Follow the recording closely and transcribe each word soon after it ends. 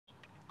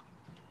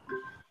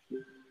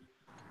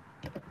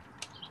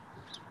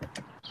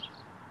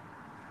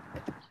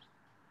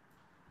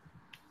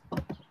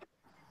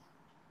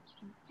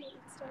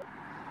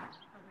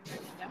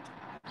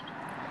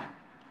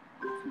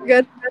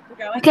Good.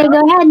 Okay,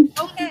 go ahead.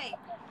 Okay.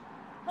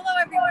 Hello,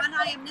 everyone.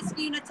 I am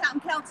Niskayuna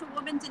Town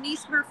Councilwoman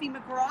Denise Murphy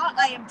McGraw.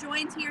 I am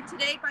joined here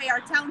today by our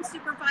Town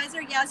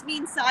Supervisor,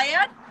 Yasmin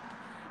Syed.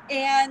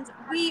 And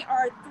we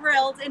are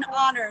thrilled and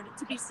honored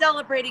to be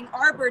celebrating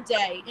Arbor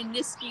Day in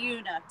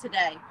Niskayuna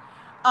today.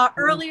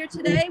 Earlier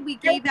today, we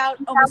gave out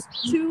almost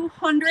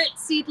 200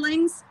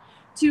 seedlings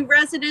to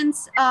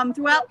residents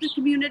throughout the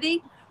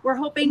community. We're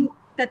hoping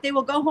that they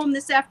will go home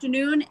this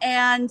afternoon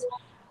and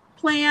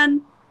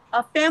plan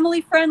a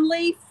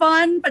family-friendly,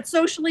 fun, but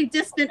socially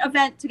distant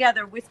event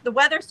together. With the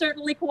weather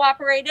certainly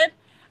cooperated.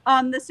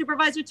 The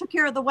supervisor took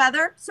care of the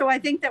weather, so I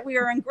think that we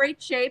are in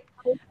great shape.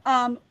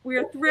 We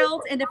are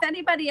thrilled, and if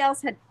anybody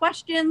else had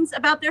questions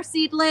about their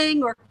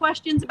seedling or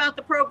questions about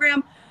the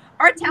program,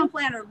 our town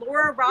planner,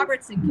 Laura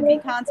Robertson, can be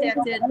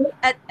contacted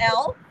at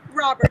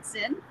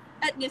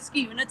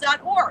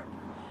lrobertson@niskayuna.org.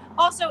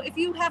 Also, if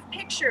you have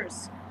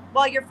pictures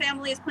while your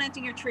family is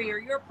planting your tree or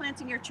you're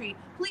planting your tree,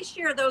 please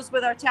share those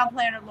with our town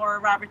planner, Laura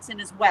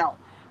Robertson, as well,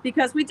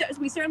 because we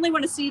certainly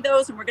want to see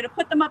those, and we're going to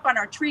put them up on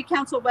our tree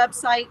council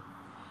website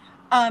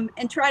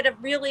and try to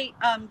really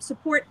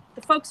support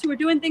the folks who are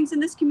doing things in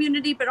this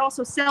community, but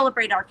also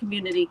celebrate our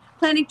community.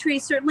 Planting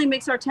trees certainly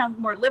makes our town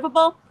more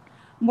livable,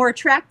 more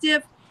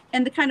attractive,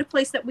 and the kind of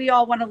place that we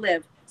all want to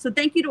live. So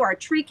thank you to our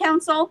tree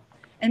council,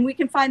 and we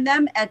can find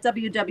them at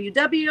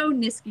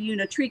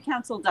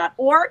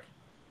www.niskayunatreecouncil.org.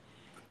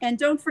 And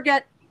don't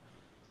forget,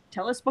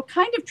 tell us what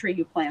kind of tree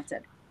you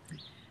planted.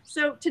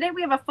 So today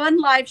we have a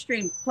fun live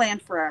stream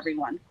planned for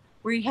everyone.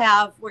 We're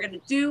going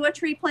to do a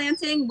tree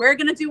planting. We're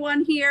going to do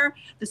one here.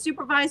 The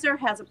supervisor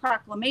has a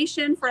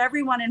proclamation for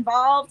everyone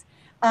involved.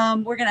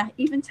 We're going to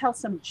even tell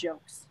some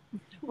jokes.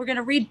 We're going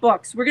to read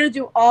books. We're going to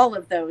do all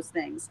of those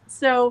things.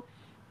 So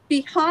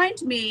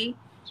behind me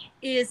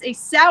is a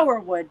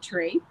sourwood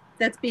tree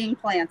that's being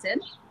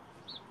planted.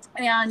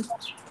 And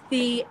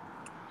the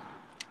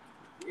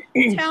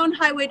Town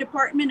Highway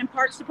Department and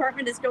Parks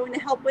Department is going to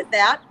help with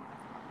that.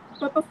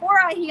 But before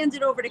I hand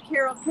it over to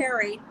Carol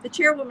Carey, the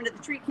chairwoman of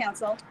the Tree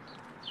Council,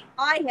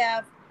 I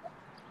have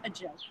a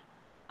joke.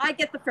 I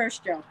get the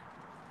first joke.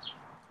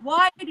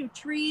 Why do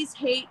trees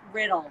hate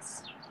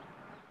riddles?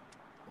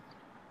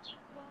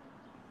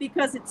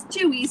 Because it's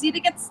too easy to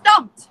get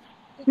stumped.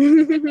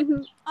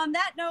 On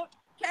that note,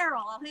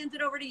 Carol, I'll hand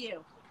it over to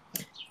you.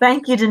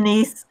 Thank you,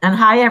 Denise, and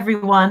hi,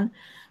 everyone.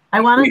 I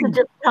wanted to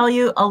just tell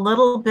you a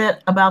little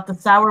bit about the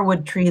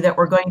sourwood tree that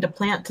we're going to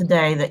plant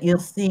today that you'll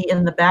see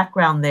in the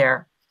background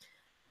there.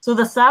 So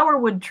the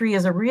sourwood tree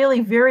is a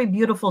really very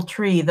beautiful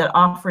tree that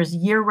offers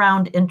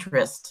year-round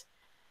interest.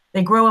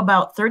 They grow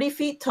about 30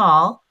 feet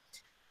tall,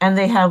 and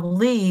they have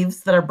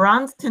leaves that are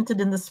bronze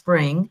tinted in the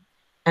spring,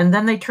 and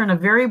then they turn a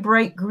very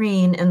bright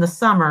green in the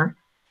summer,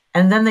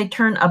 and then they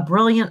turn a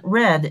brilliant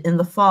red in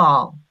the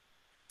fall.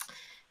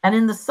 And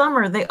in the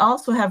summer, they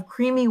also have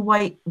creamy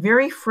white,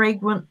 very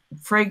fragrant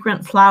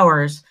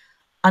flowers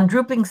on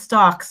drooping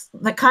stalks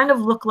that kind of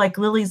look like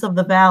lilies of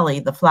the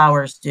valley, the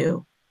flowers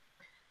do.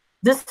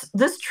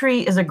 This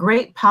tree is a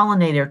great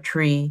pollinator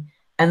tree,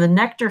 and the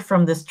nectar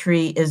from this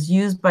tree is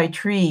used by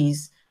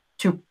used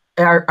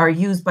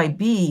by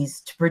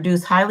bees to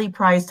produce highly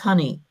prized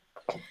honey.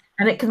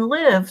 And it can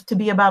live to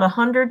be about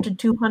 100 to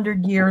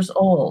 200 years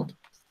old.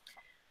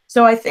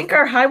 So I think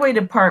our highway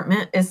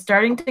department is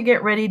starting to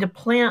get ready to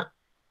plant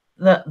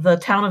the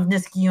town of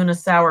Niskayuna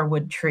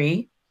sourwood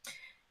tree.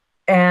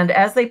 And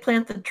as they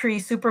plant the tree,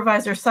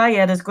 Supervisor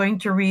Syed is going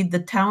to read the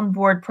town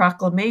board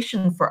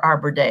proclamation for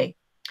Arbor Day.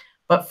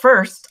 But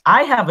first,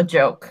 I have a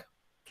joke.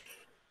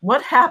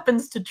 What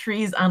happens to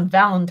trees on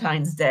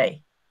Valentine's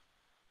Day?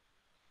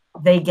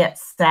 They get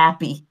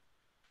sappy.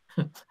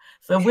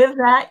 So with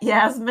that,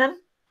 Yasmin,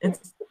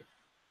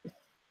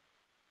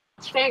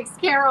 Thanks,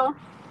 Carol.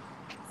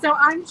 So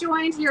I'm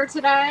joined here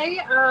today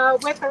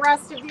with the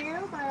rest of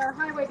you by our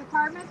highway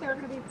department. They're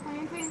going to be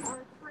planting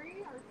our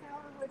tree, our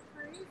sourwood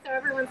tree. So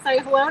everyone say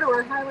hello to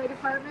our highway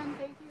department.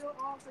 Thank you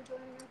all for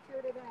joining us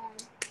here today.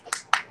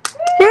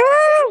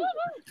 Yes.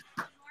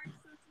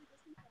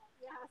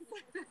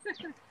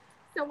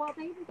 So while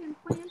they begin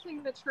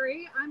planting the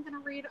tree, I'm going to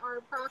read our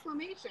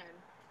proclamation.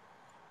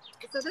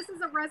 So this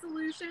is a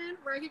resolution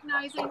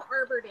recognizing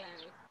Arbor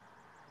Day.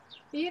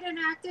 Be it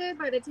enacted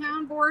by the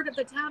town board of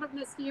the town of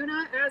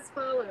Niskayuna as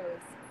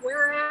follows.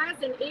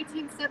 Whereas in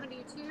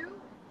 1872,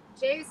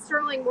 J.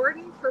 Sterling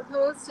Morton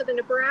proposed to the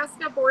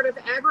Nebraska Board of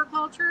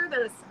Agriculture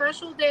that a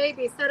special day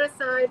be set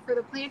aside for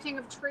the planting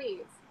of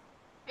trees.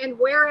 And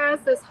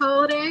whereas this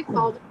holiday,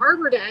 called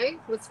Arbor Day,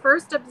 was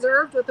first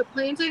observed with the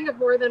planting of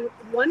more than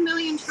 1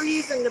 million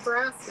trees in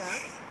Nebraska,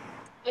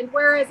 and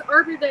whereas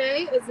Arbor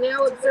Day is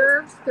now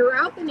observed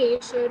throughout the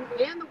nation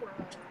and the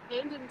world,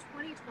 and in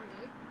 2020,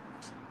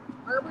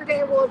 Arbor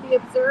Day will be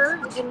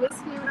observed in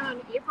Niskayuna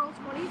on April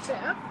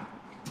 25th.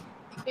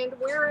 And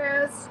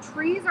whereas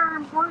trees are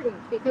important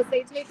because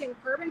they take in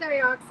carbon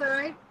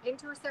dioxide,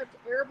 intercept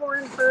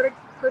airborne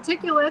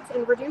particulates,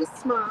 and reduce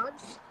smog,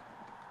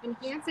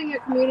 enhancing a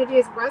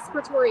community's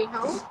respiratory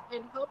health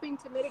and helping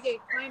to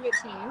mitigate climate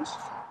change.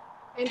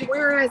 And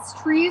whereas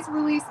trees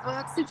release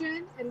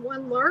oxygen, and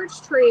one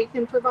large tree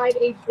can provide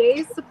a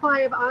day's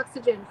supply of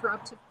oxygen for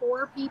up to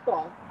 4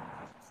 people.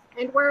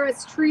 And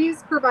whereas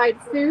trees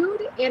provide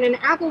food, and an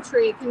apple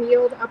tree can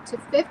yield up to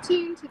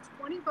 15 to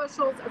 20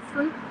 bushels of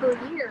fruit per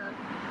year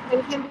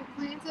and can be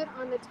planted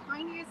on the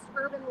tiniest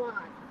urban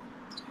lot.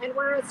 And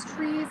whereas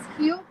trees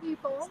heal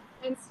people,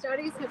 and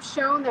studies have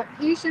shown that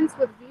patients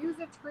with views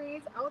of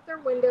trees out their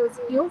windows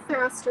heal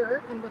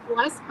faster and with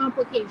less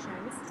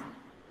complications.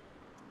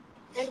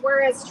 And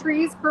whereas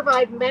trees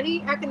provide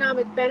many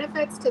economic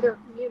benefits to their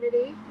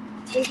community,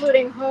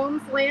 including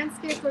homes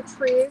landscaped with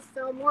trees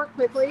sell more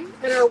quickly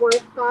and are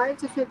worth 5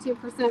 to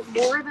 15%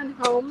 more than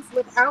homes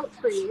without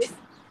trees.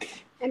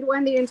 And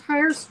when the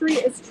entire street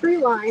is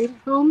tree-lined,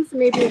 homes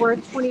may be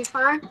worth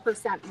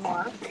 25%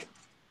 more.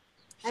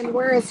 And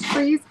whereas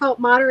trees help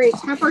moderate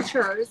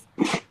temperatures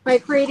by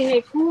creating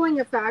a cooling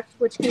effect,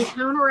 which can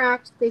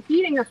counteract the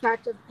heating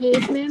effect of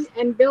pavement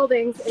and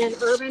buildings in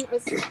urban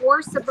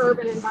or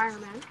suburban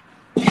environments.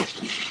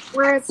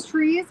 Whereas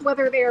trees,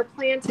 wherever they are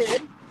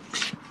planted,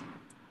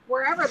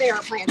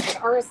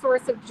 are a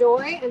source of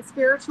joy and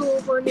spiritual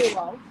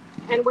renewal.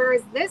 And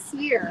whereas this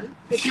year,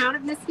 the town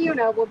of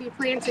Niskuna will be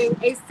planting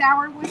a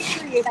sourwood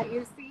tree that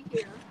you see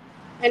here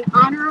in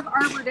honor of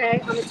Arbor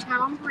Day on the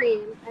town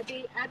green at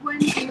the Edwin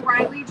D.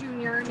 Riley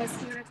Jr.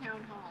 Niskuna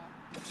Town Hall.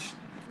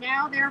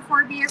 Now,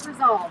 therefore, be it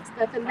resolved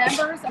that the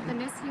members of the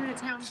Niskuna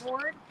Town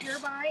Board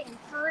hereby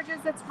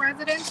encourages its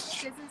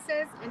residents,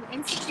 businesses, and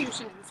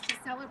institutions to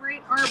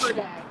celebrate Arbor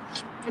Day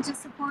and to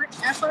support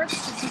efforts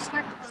to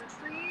protect our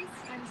trees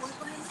and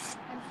woodlands,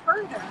 and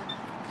further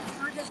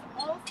urges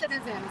all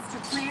citizens to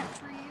plant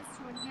trees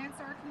to enhance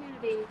our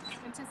community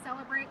and to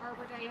celebrate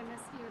Arbor Day in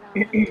Niskuna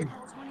on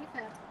April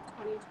 25th,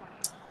 2020.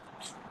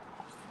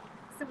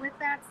 So with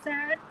that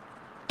said,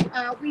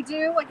 we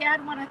do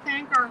again want to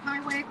thank our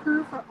highway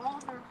crew for all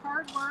of their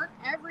hard work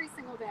every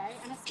single day,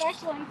 and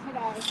especially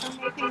today for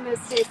making this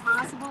day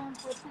possible and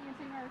for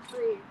planting our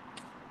trees.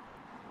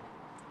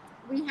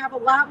 We have a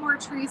lot more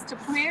trees to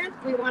plant.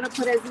 We want to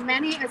put as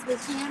many as we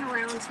can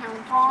around Town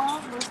Hall,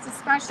 most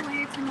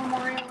especially to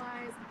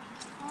memorialize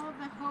all of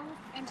the hope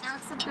and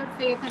acts of good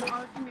faith in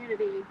our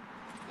community.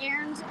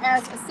 And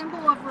as a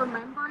symbol of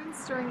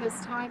remembrance during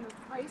this time of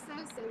crisis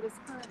and this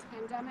current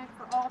pandemic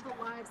for all the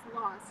lives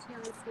lost here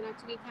in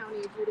Schenectady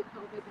County due to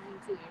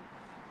COVID-19.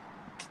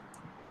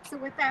 So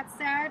with that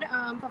said,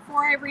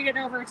 before I read it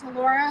over to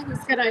Laura, who's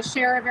going to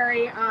share a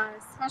very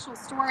special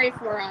story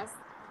for us,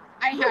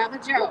 I have a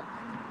joke.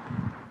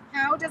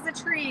 How does a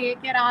tree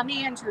get on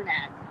the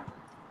internet?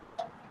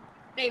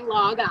 They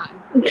log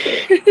on.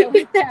 So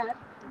with that,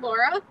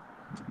 Laura?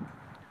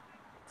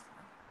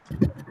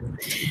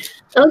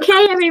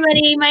 Okay,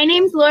 everybody. My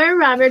name's Laura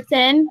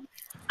Robertson.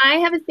 I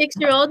have a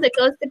 6-year-old that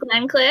goes to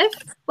Glencliff.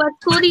 What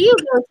school do you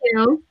go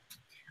to?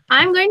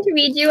 I'm going to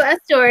read you a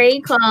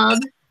story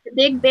called The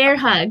Big Bear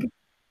Hug.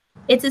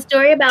 It's a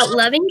story about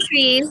loving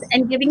trees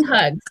and giving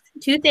hugs,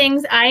 2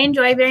 things I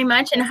enjoy very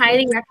much and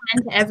highly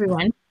recommend to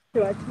everyone.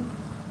 Here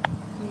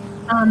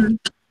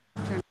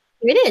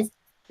it is.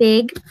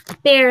 Big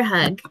Bear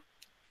Hug.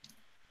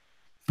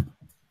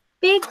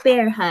 Big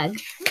Bear Hug.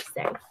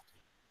 Sorry.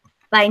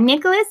 By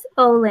Nicholas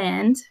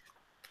Oland.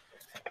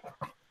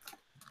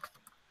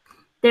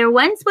 There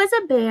once was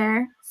a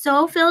bear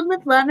so filled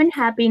with love and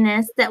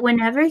happiness that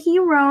whenever he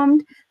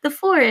roamed the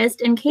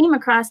forest and came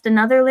across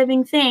another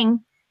living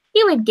thing,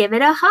 he would give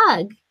it a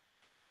hug.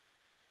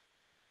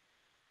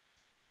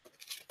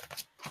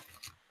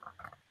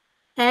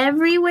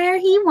 Everywhere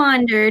he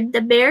wandered,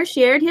 the bear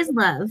shared his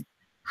love,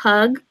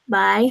 hug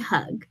by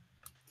hug.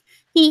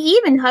 He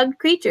even hugged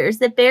creatures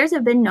that bears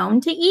have been known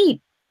to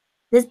eat.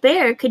 This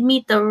bear could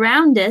meet the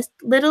roundest,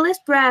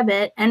 littlest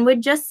rabbit and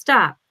would just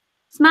stop,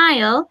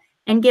 smile,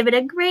 and give it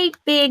a great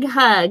big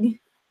hug.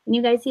 Can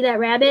you guys see that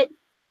rabbit?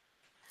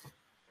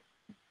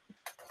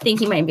 I think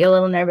he might be a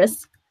little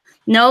nervous.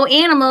 No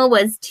animal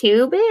was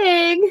too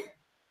big.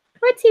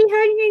 What's he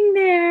hugging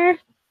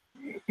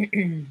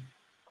there?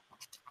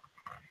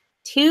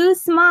 Too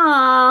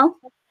small,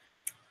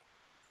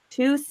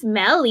 too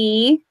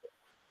smelly,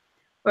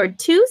 or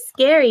too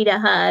scary to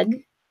hug.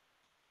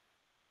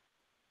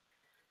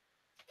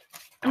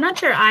 I'm not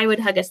sure I would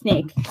hug a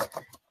snake,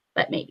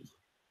 but maybe.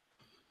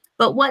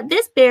 But what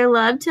this bear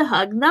loved to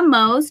hug the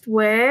most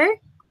were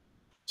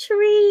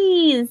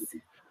trees.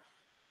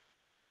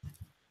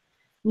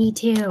 Me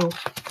too.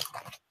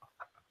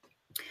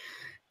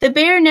 The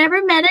bear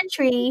never met a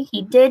tree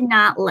he did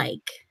not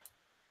like.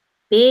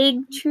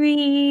 Big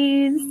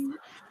trees,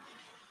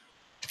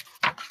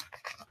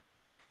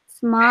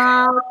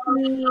 small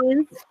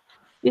trees.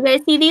 You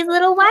guys see these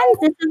little ones?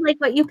 This is like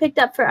what you picked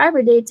up for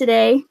Arbor Day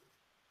today.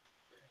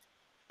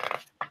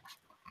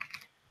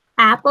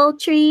 Apple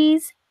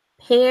trees,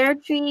 pear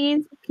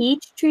trees,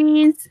 peach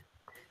trees.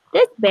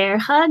 This bear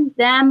hugged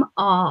them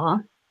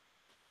all.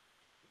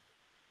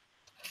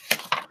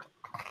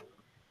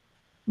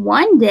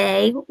 One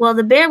day, while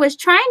the bear was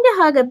trying to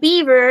hug a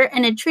beaver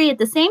and a tree at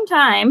the same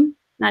time,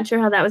 not sure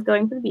how that was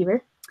going for the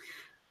beaver,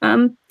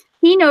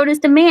 he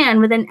noticed a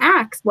man with an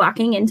axe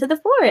walking into the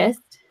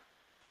forest.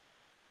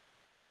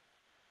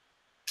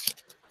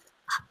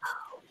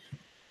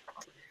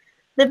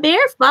 The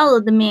bear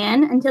followed the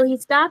man until he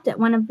stopped at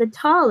one of the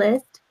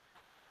tallest,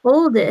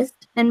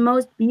 oldest, and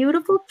most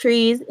beautiful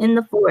trees in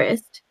the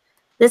forest.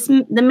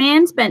 The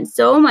man spent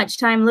so much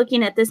time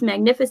looking at this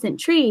magnificent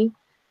tree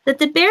that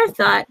the bear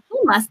thought he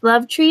must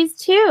love trees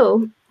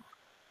too.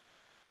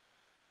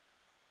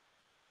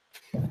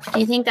 Do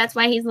you think that's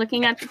why he's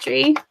looking at the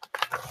tree?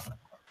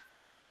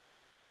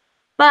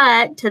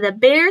 But to the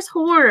bear's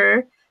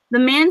horror, the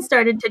man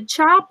started to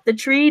chop the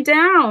tree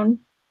down.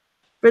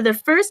 For the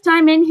first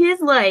time in his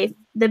life,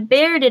 the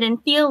bear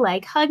didn't feel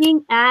like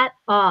hugging at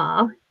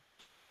all.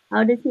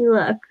 How does he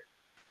look?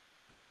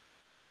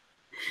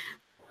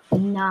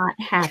 Not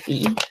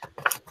happy.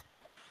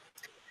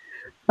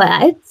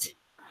 But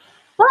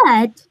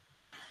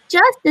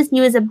just as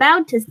he was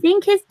about to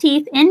sink his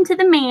teeth into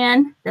the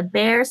man, the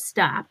bear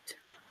stopped.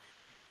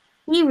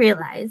 He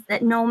realized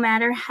that no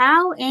matter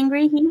how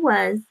angry he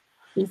was,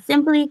 he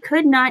simply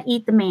could not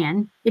eat the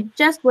man. It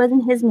just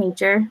wasn't his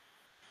nature.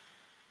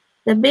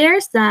 The bear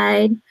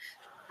sighed,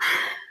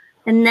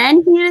 and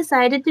then he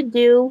decided to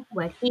do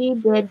what he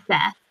did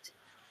best.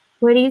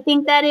 What do you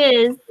think that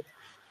is?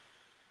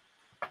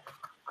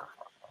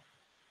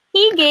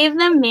 He gave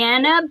the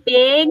man a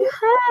big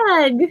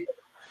hug.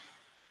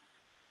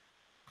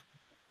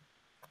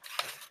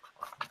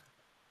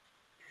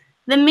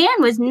 The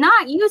man was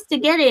not used to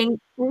getting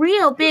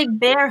real big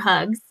bear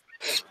hugs.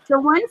 So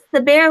once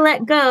the bear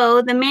let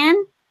go, the man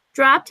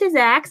dropped his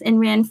axe and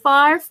ran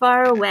far,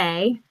 far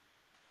away.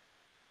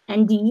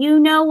 And do you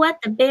know what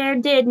the bear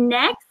did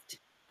next?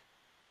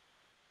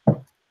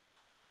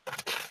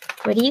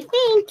 What do you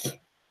think?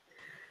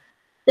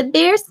 The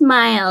bear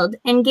smiled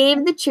and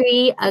gave the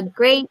tree a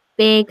great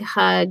big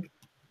hug.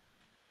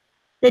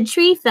 The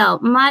tree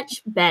felt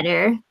much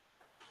better.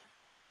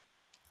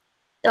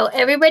 So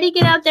everybody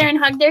get out there and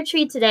hug their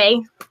tree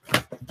today.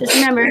 Just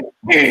remember,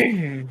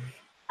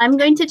 I'm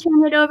going to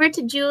turn it over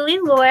to Julie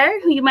Lohr,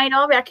 who you might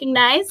all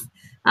recognize.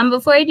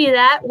 Before I do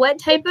that, what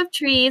type of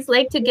trees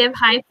like to give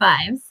high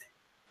fives?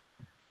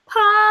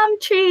 Palm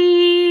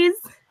trees.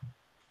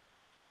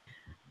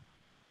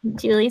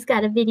 Julie's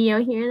got a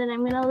video here that I'm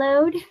going to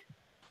load.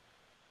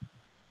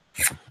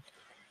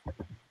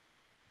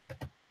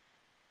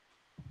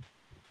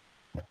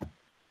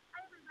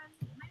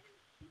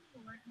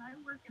 I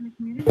work in the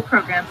Community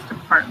Programs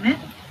Department,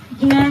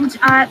 and today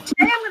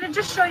I'm going to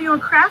just show you a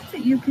craft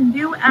that you can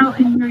do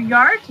out in your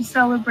yard to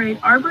celebrate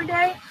Arbor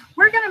Day.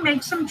 We're going to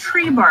make some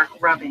tree bark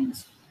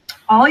rubbings.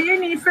 All you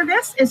need for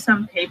this is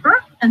some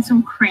paper and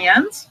some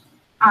crayons.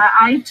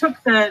 I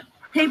took the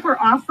paper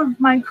off of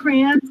my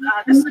crayons.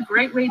 This is a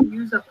great way to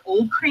use up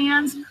old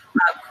crayons,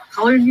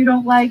 colors you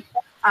don't like.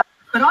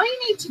 But all you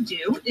need to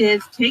do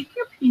is take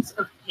your piece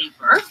of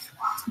paper,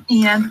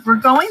 and we're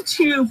going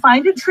to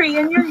find a tree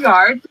in your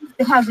yard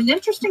that has an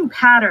interesting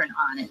pattern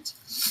on it.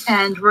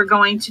 And we're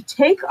going to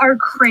take our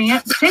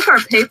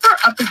paper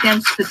up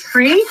against the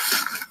tree,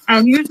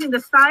 and using the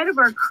side of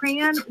our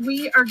crayon,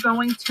 we are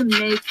going to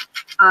make,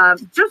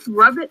 just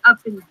rub it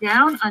up and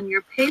down on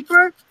your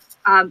paper.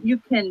 You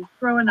can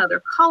throw another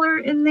color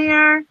in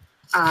there.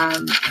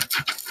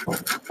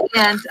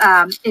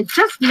 It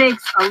just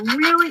makes a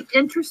really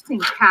interesting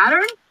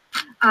pattern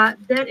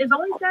that is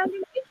only found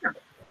in nature.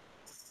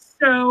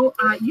 So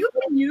you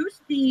can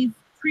use these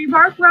tree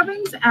bark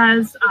rubbings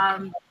as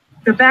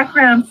the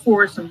background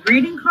for some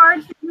greeting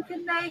cards that you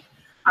can make,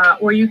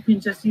 or you can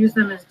just use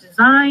them as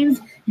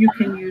designs. You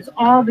can use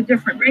all the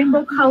different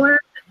rainbow colors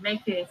and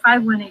make a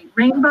 518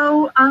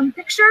 rainbow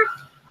picture.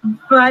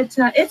 But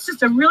it's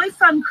just a really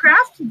fun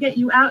craft to get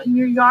you out in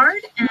your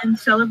yard and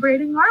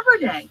celebrating Arbor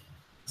Day.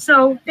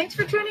 So thanks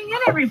for tuning in,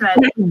 everybody.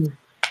 Now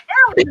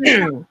we're going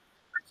to turn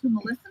to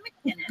Melissa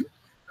McKinnon,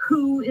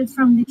 who is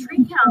from the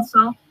Tree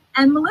Council.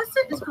 And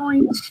Melissa is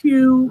going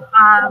to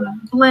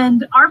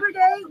blend Arbor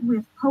Day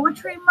with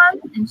Poetry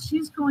Month, and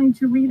she's going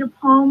to read a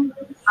poem,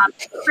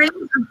 Praise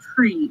of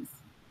Trees.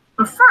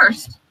 But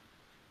first,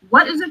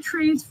 what is a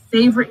tree's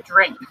favorite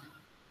drink?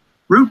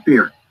 Root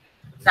beer.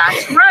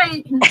 That's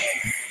right.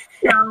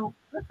 So,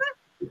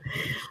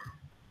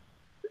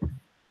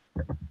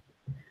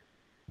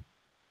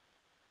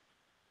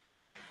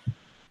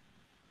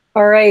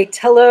 all right.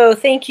 Hello.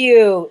 Thank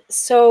you.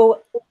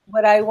 So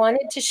what I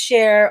wanted to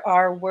share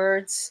are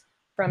words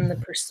from the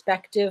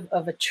perspective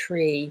of a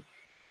tree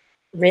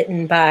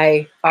written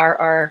by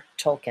R.R.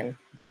 Tolkien.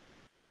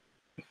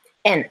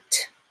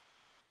 Ent.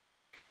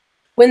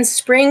 When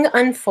spring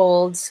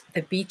unfolds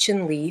the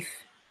beechen leaf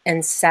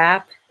and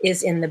sap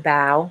is in the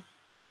bough,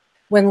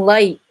 when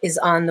light is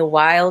on the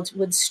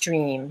wildwood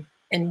stream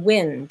and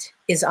wind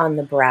is on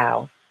the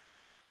brow,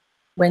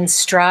 when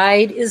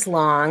stride is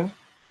long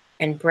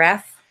and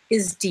breath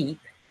is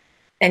deep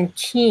and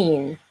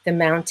keen the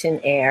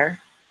mountain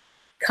air,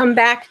 come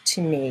back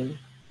to me,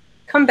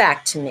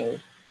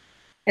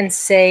 and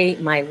say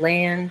my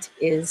land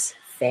is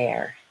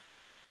fair.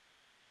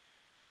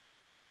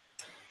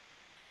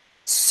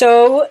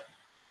 So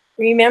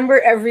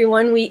remember,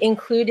 everyone, we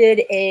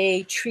included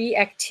a tree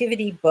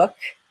activity book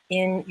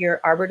in your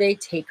Arbor Day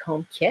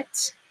take-home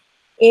kit.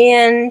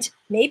 And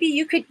maybe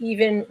you could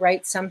even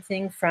write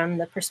something from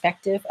the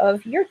perspective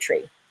of your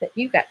tree that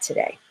you got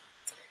today.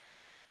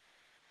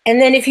 And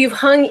then if you've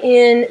hung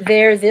in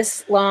there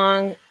this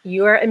long,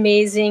 you are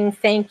amazing.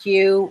 Thank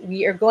you.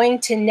 We are going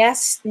to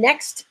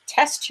next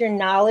test your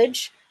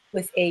knowledge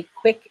with a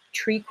quick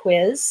tree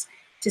quiz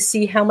to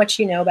see how much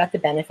you know about the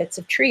benefits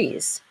of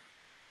trees.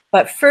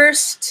 But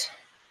first,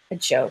 a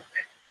joke.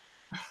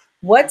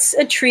 What's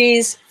a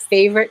tree's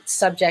favorite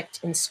subject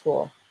in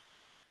school?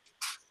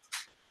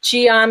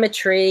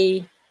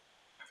 Geometry.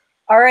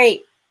 All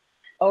right,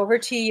 over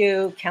to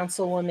you,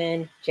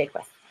 Councilwoman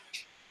Jakewith.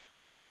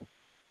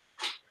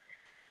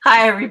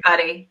 Hi,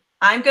 everybody.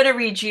 I'm going to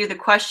read you the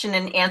question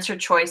and answer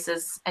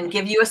choices and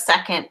give you a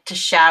second to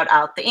shout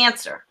out the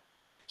answer.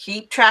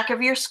 Keep track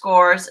of your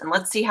scores and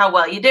let's see how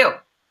well you do.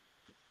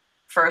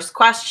 First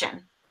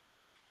question.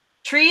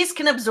 Trees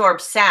can absorb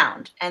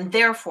sound and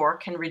therefore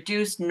can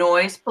reduce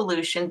noise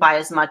pollution by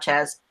as much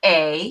as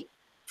A,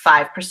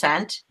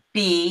 5%,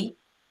 B,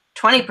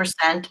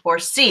 20%, or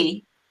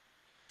C,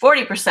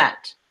 40%.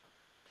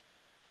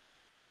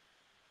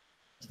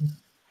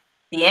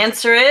 The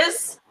answer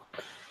is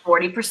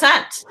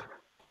 40%.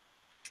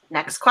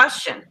 Next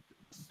question.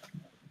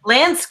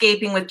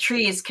 Landscaping with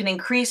trees can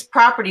increase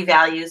property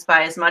values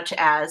by as much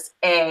as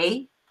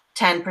A,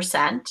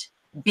 10%,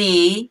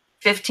 B,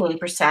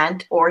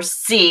 15%, or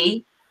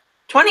C,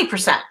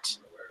 20%.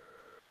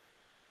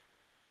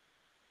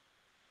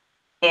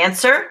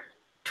 Answer,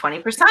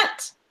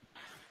 20%.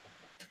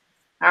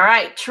 All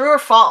right, true or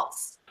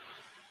false?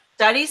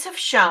 Studies have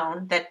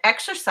shown that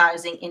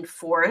exercising in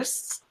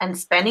forests and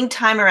spending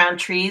time around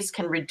trees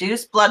can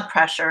reduce blood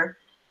pressure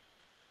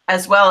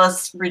as well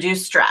as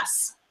reduce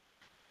stress.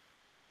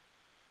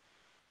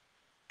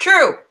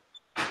 True.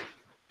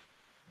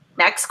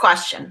 Next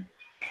question.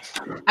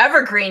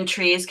 Evergreen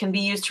trees can be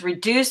used to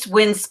reduce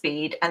wind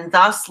speed and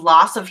thus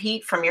loss of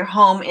heat from your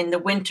home in the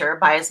winter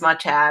by as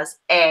much as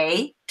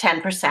A,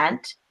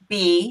 10%,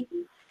 B,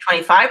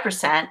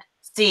 25%,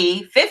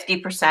 C,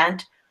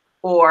 50%,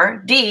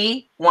 or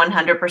D,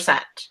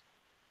 100%.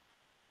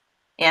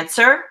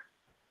 Answer,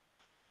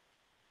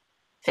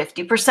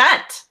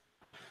 50%.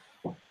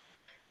 All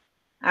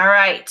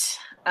right.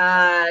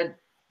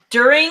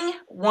 During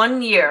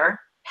 1 year,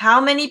 how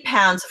many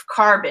pounds of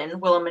carbon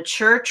will a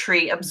mature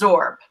tree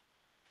absorb?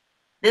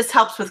 This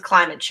helps with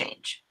climate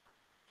change.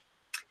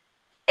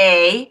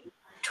 A,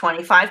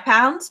 25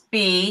 pounds,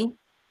 B,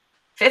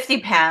 50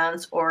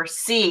 pounds, or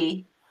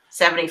C,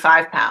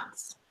 75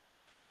 pounds.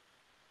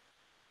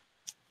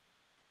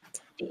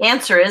 The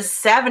answer is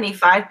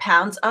 75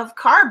 pounds of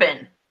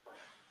carbon.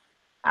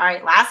 All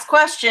right, last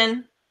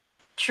question.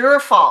 True or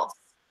false?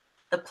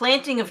 The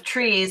planting of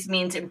trees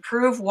means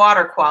improved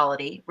water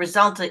quality,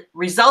 resulting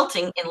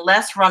in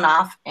less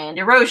runoff and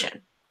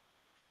erosion.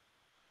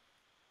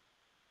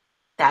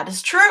 That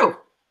is true.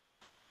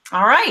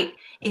 All right.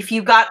 If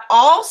you got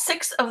all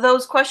 6 of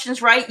those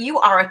questions right, you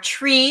are a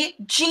tree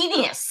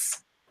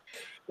genius.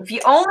 If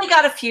you only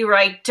got a few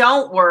right,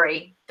 don't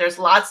worry. There's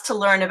lots to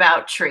learn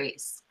about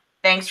trees.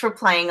 Thanks for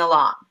playing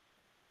along.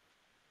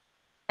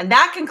 And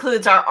that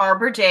concludes our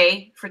Arbor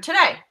Day for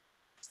today.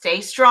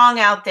 Stay strong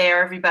out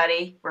there,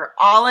 everybody. We're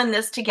all in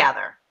this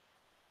together.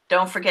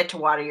 Don't forget to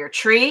water your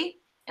tree.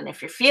 And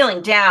if you're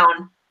feeling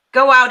down,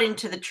 go out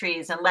into the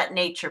trees and let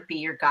nature be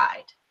your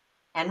guide.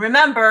 And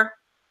remember,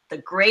 the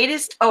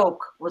greatest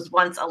oak was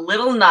once a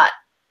little nut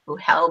who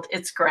held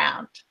its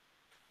ground.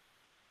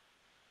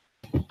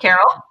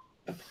 Carol?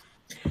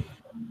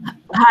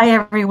 Hi,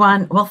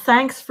 everyone. Well,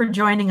 thanks for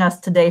joining us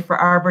today for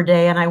Arbor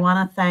Day. And I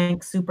want to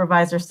thank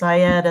Supervisor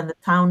Syed and the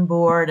Town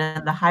Board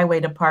and the Highway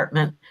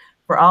Department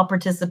for all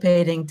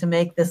participating to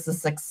make this a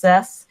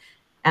success.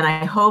 And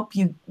I hope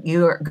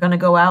you're going to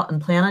go out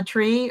and plant a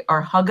tree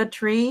or hug a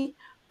tree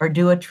or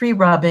do a tree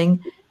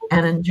rubbing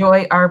and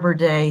enjoy Arbor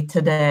Day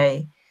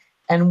today.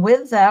 And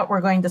with that, we're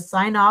going to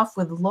sign off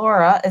with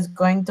Laura is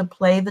going to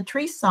play the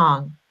tree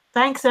song.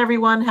 Thanks,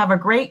 everyone. Have a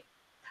great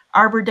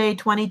Arbor Day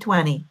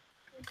 2020.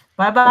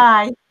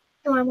 Bye-bye.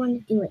 Oh, I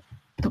want to do it.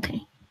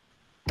 Okay.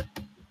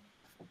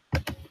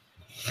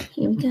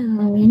 Here we go.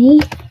 Ready?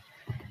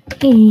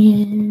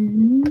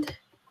 And...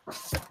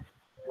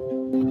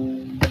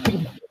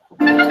 Okay.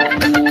 You're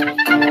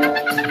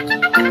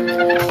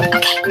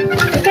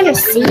going to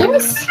see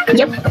us?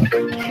 Yep.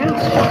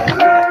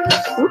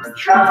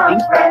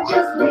 Trunk,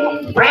 branches,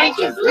 leaves.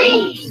 Branches,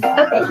 leaves.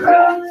 Okay.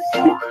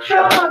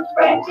 Trunk,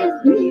 branches,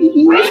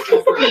 leaves.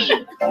 Branches,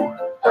 leaves.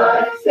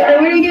 So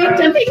we're going to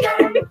jumping.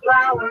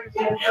 Flowers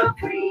in the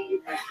trees.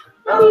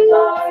 Those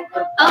are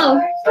the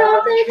parts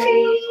of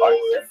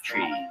the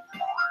trees.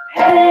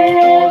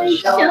 Head,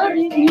 shoulders,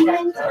 knees,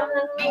 and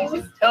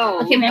toes.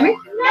 Okay, remember?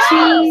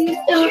 Trees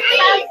don't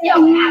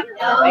have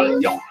those. They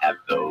don't have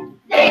those.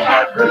 They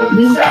have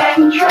roots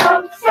and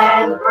trunks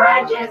and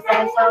branches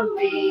and some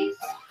leaves.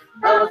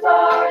 Those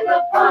are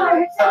the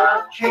parts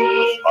of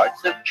trees.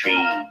 Parts of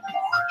trees.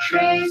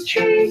 Trees,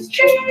 trees,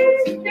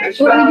 trees. They're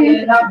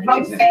sprouting up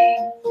from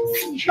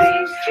seeds.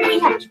 Trees,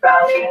 trees, they're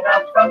sprouting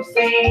up from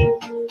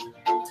seeds.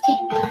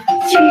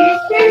 Trees,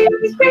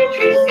 trees, green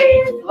trees,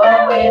 trees,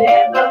 blowing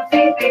in the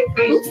big, big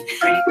breeze.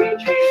 Green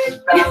trees,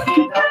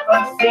 sprouting up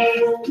from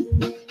seeds.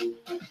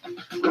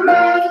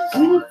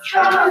 Roots,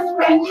 trunks,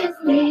 branches,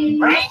 leaves.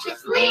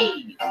 Branches,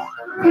 leaves.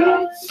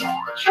 Roots,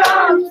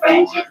 trunks,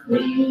 branches,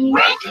 leaves.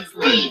 Branches,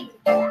 leaves.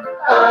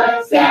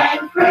 Buds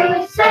and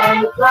fruits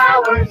and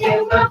flowers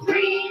in the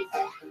breeze.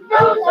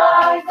 Those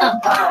are the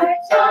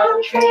parts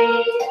of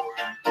trees.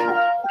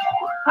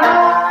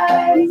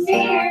 Eyes,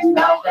 ears,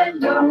 mouth and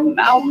nose.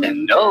 Mouth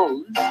and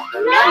nose?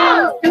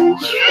 No,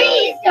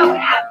 trees don't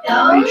have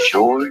those. They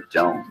sure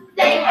don't.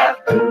 They have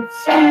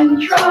roots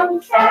and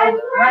trunks and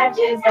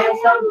branches and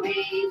some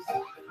leaves.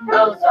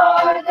 Those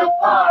are the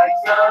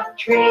parts of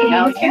trees.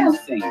 Now you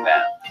sing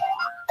them.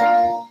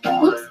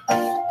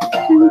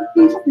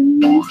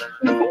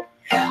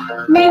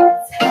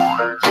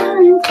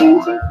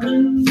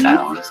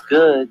 Sounds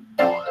good.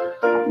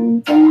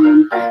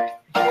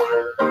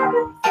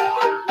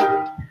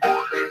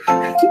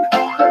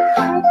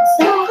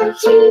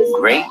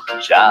 Great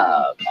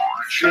job.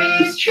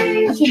 Trees,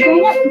 trees,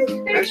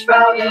 trees, they're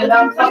sprouting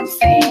up from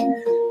seeds.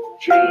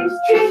 Trees,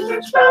 trees,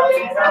 they're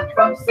sprouting up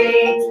from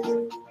seeds.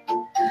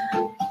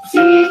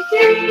 Seeds,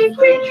 trees,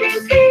 green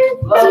trees, seeds,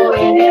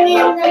 blowing in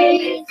the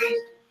breeze.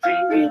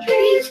 Green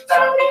trees,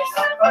 sprouting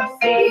up from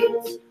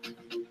seeds.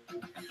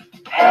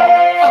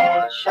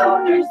 Head,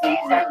 shoulders, knees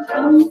and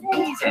toes.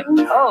 Knees and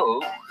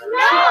toes?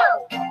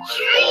 No,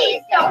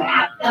 trees don't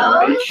have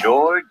those. They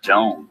sure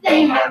don't.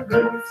 They have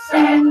roots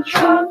and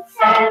trunks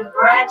and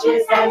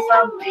branches and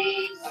some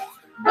leaves.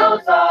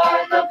 Those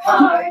are the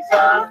parts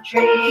of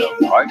trees.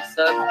 The parts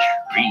of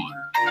trees.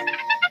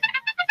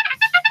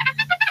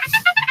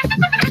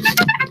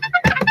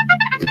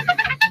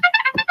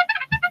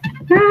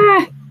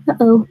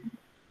 Uh-oh.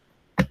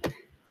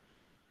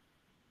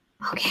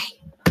 Okay.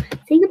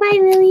 Say goodbye,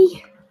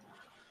 Lily.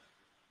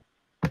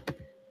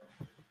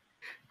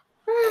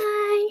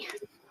 Bye.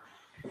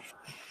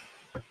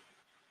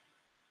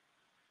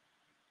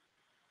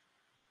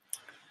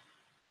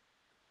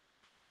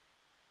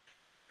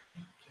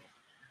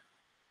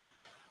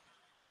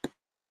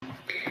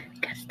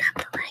 Gotta stop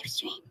the live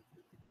stream.